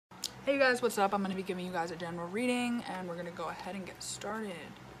Hey guys, what's up? I'm going to be giving you guys a general reading and we're going to go ahead and get started.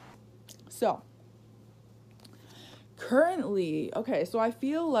 So, currently, okay, so I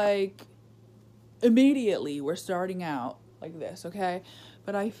feel like immediately we're starting out like this, okay?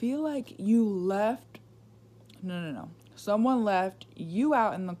 But I feel like you left, no. Someone left you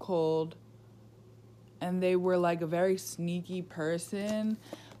out in the cold and they were like a very sneaky person.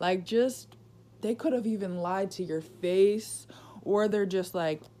 Like just, they could have even lied to your face, or they're just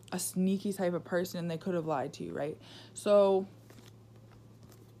like a sneaky type of person and they could have lied to you, right? So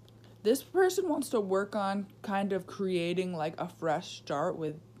this person wants to work on kind of creating like a fresh start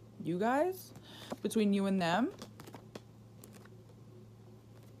with you guys, between you and them.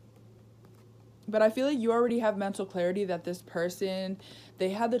 But I feel like you already have mental clarity that this person, they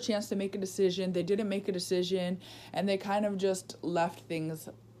had the chance to make a decision, they didn't make a decision, and they kind of just left things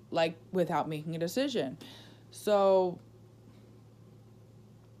like without making a decision. So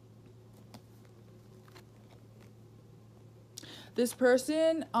this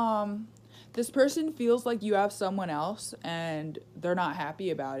person feels like you have someone else and they're not happy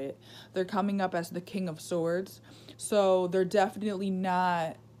about it. They're coming up as the King of Swords. So they're definitely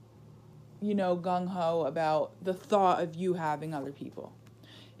not, gung-ho about the thought of you having other people.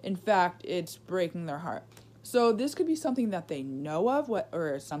 In fact, it's breaking their heart. So this could be something that they know of,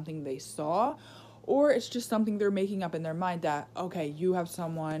 or something they saw, or it's just something they're making up in their mind that, okay, you have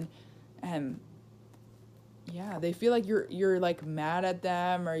someone, and yeah, they feel like you're like mad at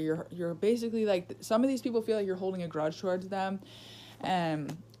them, or you're basically like, some of these people feel like you're holding a grudge towards them,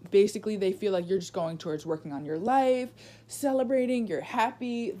 and basically they feel like you're just going towards working on your life, celebrating, you're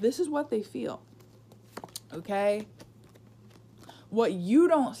happy. This is what they feel. Okay? What you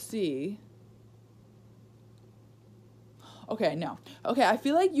don't see. Okay, no. Okay, I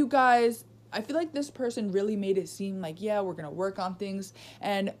feel like this person really made it seem like, yeah, we're going to work on things.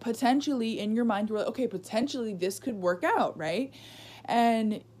 And potentially in your mind, you're like, okay, potentially this could work out, right?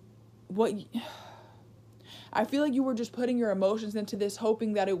 And I feel like you were just putting your emotions into this,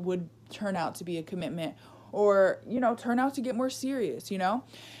 hoping that it would turn out to be a commitment, or, turn out to get more serious,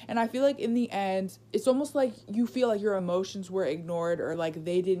 And I feel like in the end, it's almost like you feel like your emotions were ignored, or like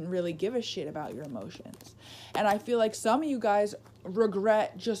they didn't really give a shit about your emotions. And I feel like some of you guys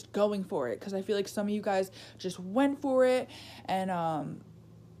regret just going for it, because I feel like some of you guys just went for it, and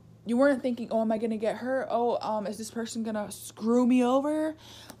you weren't thinking, oh, am I gonna get hurt? Oh, is this person gonna screw me over?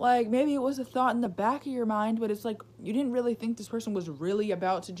 Like, maybe it was a thought in the back of your mind, but it's like you didn't really think this person was really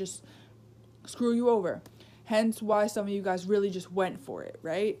about to just screw you over. Hence why some of you guys really just went for it,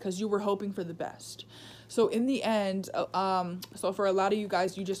 right? Because you were hoping for the best. So in the end, so for a lot of you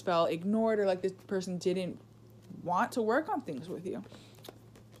guys, you just felt ignored, or like this person didn't want to work on things with you.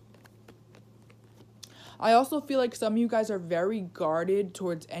 I also feel like some of you guys are very guarded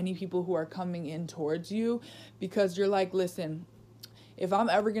towards any people who are coming in towards you, because you're like, listen, if I'm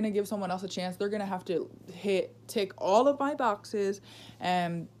ever going to give someone else a chance, they're going to have to tick all of my boxes.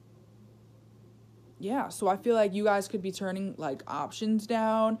 And yeah, so I feel like you guys could be turning like options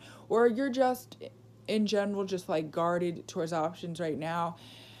down, or you're just in general just like guarded towards options right now.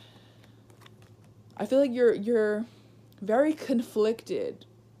 I feel like you're very conflicted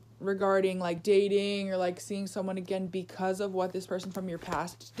regarding like dating or like seeing someone again because of what this person from your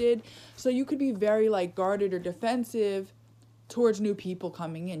past did. So you could be very like guarded or defensive towards new people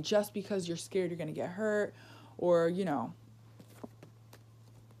coming in, just because you're scared you're gonna get hurt, or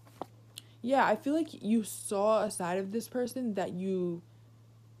yeah, I feel like you saw a side of this person that you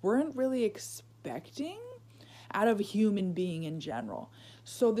weren't really expecting out of a human being in general.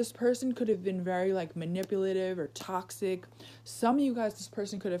 So this person could have been very like manipulative or toxic. Some of you guys, this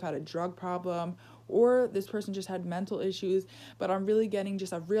person could have had a drug problem, or this person just had mental issues, but I'm really getting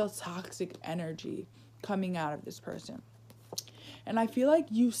just a real toxic energy coming out of this person. And I feel like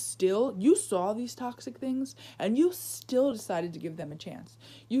you saw these toxic things and you still decided to give them a chance.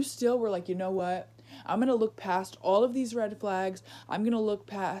 You still were like, you know what? I'm going to look past all of these red flags. I'm going to look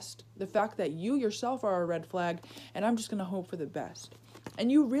past the fact that you yourself are a red flag, and I'm just going to hope for the best.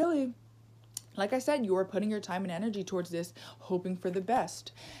 And you really, like I said, you were putting your time and energy towards this, hoping for the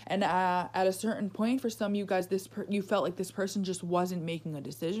best. And at a certain point, for some of you guys, you felt like this person just wasn't making a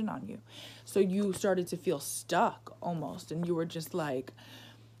decision on you. So you started to feel stuck almost, and you were just like,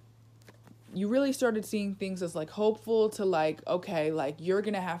 you really started seeing things as like hopeful to like, okay, like you're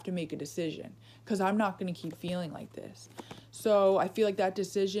going to have to make a decision, because I'm not going to keep feeling like this. So I feel like that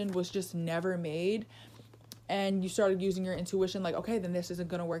decision was just never made. And you started using your intuition like, okay, then this isn't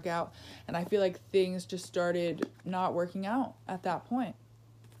going to work out. And I feel like things just started not working out at that point.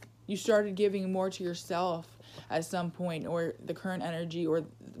 You started giving more to yourself at some point, or the current energy or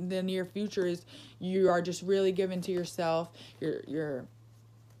the near future is you are just really given to yourself. You're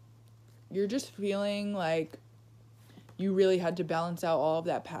just feeling like you really had to balance out all of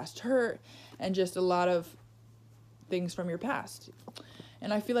that past hurt and just a lot of things from your past.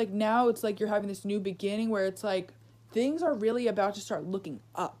 And I feel like now it's like you're having this new beginning where it's like things are really about to start looking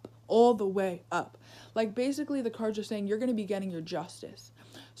up, all the way up. Like basically the cards are saying you're going to be getting your justice.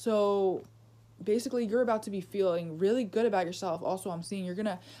 So basically you're about to be feeling really good about yourself. Also, I'm seeing you're going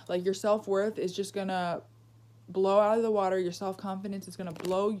to, like, your self-worth is just going to blow out of the water. Your self-confidence is going to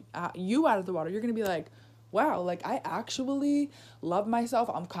blow you out of the water. You're going to be like, wow, like I actually love myself.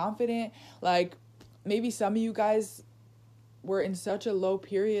 I'm confident. Like maybe some of you guys were in such a low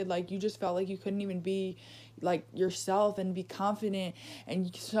period, like you just felt like you couldn't even be like yourself and be confident,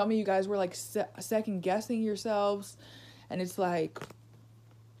 and some of you guys were like second guessing yourselves, and it's like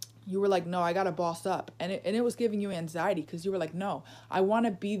you were like, no, I gotta boss up, and it was giving you anxiety because you were like, no, I want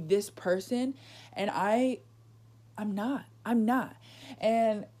to be this person, and I'm not,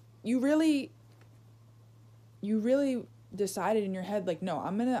 and you really decided in your head, like, no,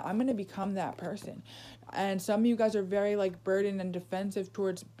 I'm gonna become that person. And some of you guys are very like burdened and defensive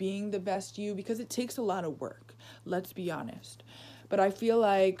towards being the best you, because it takes a lot of work, let's be honest. But I feel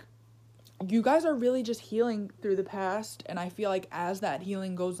like you guys are really just healing through the past, and I feel like as that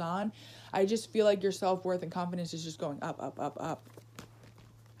healing goes on, I just feel like your self-worth and confidence is just going up, up, up, up.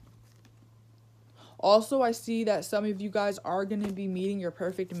 Also, I see that some of you guys are going to be meeting your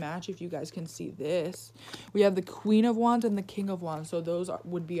perfect match. If you guys can see this, we have the Queen of Wands and the King of Wands. So those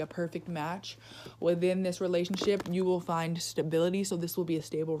would be a perfect match. Within this relationship, you will find stability. So this will be a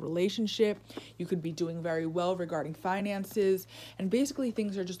stable relationship. You could be doing very well regarding finances. And basically,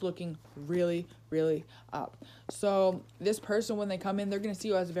 things are just looking really, really up. So this person, when they come in, they're going to see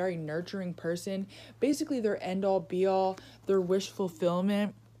you as a very nurturing person. Basically, their end-all, be-all, their wish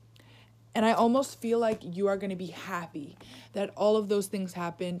fulfillment. And I almost feel like you are going to be happy that all of those things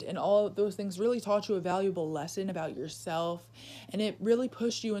happened, and all of those things really taught you a valuable lesson about yourself. And it really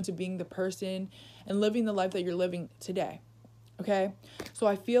pushed you into being the person and living the life that you're living today. Okay? So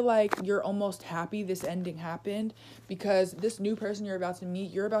I feel like you're almost happy this ending happened, because this new person you're about to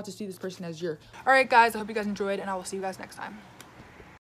meet, you're about to see this person as your... All right, guys, I hope you guys enjoyed, and I will see you guys next time.